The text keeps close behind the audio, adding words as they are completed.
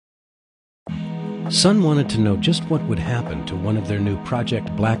Sun wanted to know just what would happen to one of their new Project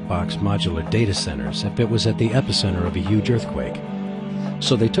Blackbox modular data centers if it was at the epicenter of a huge earthquake.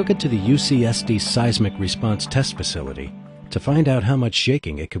 So they took it to the UCSD Seismic Response Test Facility to find out how much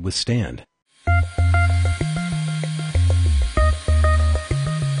shaking it could withstand.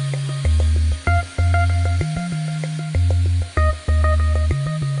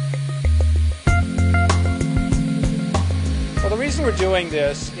 The reason we're doing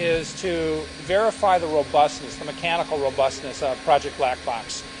this is to verify the robustness, the mechanical robustness of Project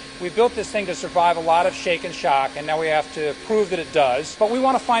Blackbox. We built this thing to survive a lot of shake and shock, and now we have to prove that it does. But we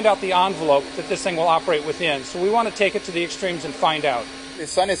want to find out the envelope that this thing will operate within, so we want to take it to the extremes and find out. The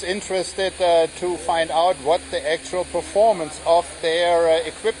Sun is interested to find out what the actual performance of their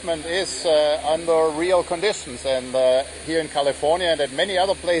equipment is under real conditions. And here in California and at many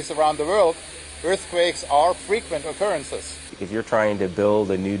other places around the world, earthquakes are frequent occurrences. If you're trying to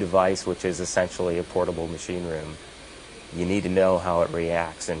build a new device, which is essentially a portable machine room, you need to know how it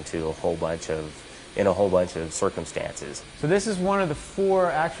reacts in a whole bunch of circumstances. So this is one of the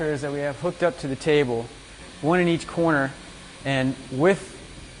 4 actuators that we have hooked up to the table, one in each corner, and with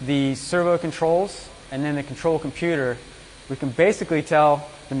the servo controls and then the control computer, we can basically tell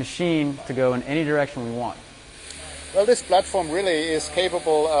the machine to go in any direction we want. Well, this platform really is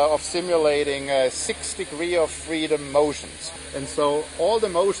capable of simulating 6 degrees of freedom motions. And so all the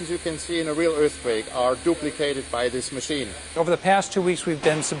motions you can see in a real earthquake are duplicated by this machine. Over the past 2 weeks, we've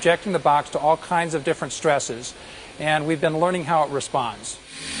been subjecting the box to all kinds of different stresses, and we've been learning how it responds.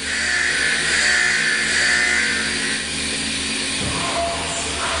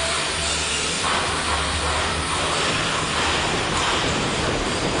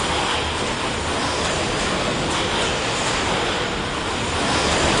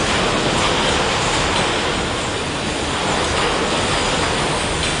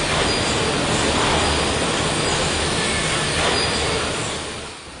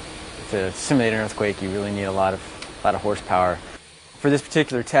 To simulate an earthquake, you really need a lot of horsepower. For this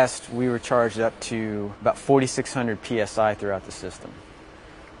particular test, we were charged up to about 4,600 psi throughout the system.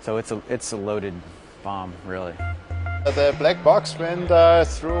 So it's a loaded bomb, really. The black box went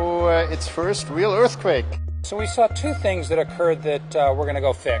through its first real earthquake. So we saw 2 things that occurred that we're going to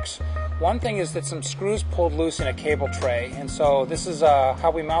go fix. One thing is that some screws pulled loose in a cable tray, and so this is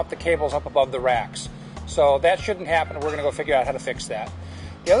how we mount the cables up above the racks. So that shouldn't happen, and we're going to go figure out how to fix that.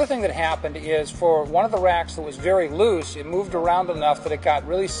 The other thing that happened is for one of the racks that was very loose, it moved around enough that it got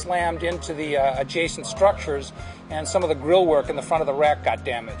really slammed into the adjacent structures, and some of the grill work in the front of the rack got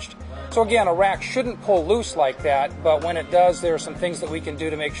damaged. So again, a rack shouldn't pull loose like that, but when it does, there are some things that we can do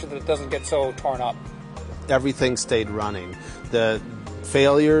to make sure that it doesn't get so torn up. Everything stayed running.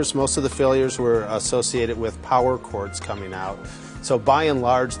 Most of the failures were associated with power cords coming out. So by and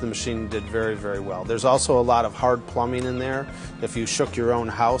large, the machine did very, very well. There's also a lot of hard plumbing in there. If you shook your own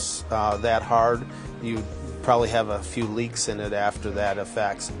house that hard, you'd probably have a few leaks in it after that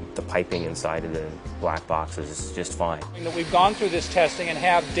effects. The piping inside of the black box is just fine. We've gone through this testing and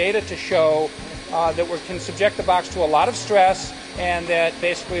have data to show that we can subject the box to a lot of stress and that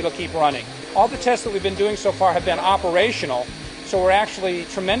basically it'll keep running. All the tests that we've been doing so far have been operational, so we're actually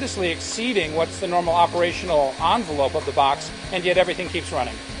tremendously exceeding what's the normal operational envelope of the box, and yet everything keeps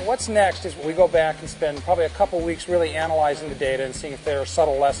running. What's next is we go back and spend probably a couple weeks really analyzing the data and seeing if there are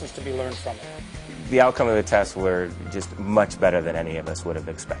subtle lessons to be learned from it. The outcome of the tests were just much better than any of us would have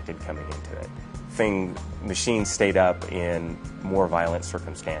expected coming into it. Machines stayed up in more violent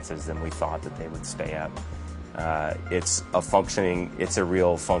circumstances than we thought that they would stay up. It's a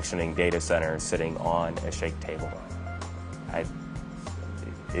real functioning data center sitting on a shake table.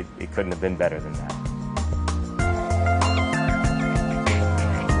 It couldn't have been better than that.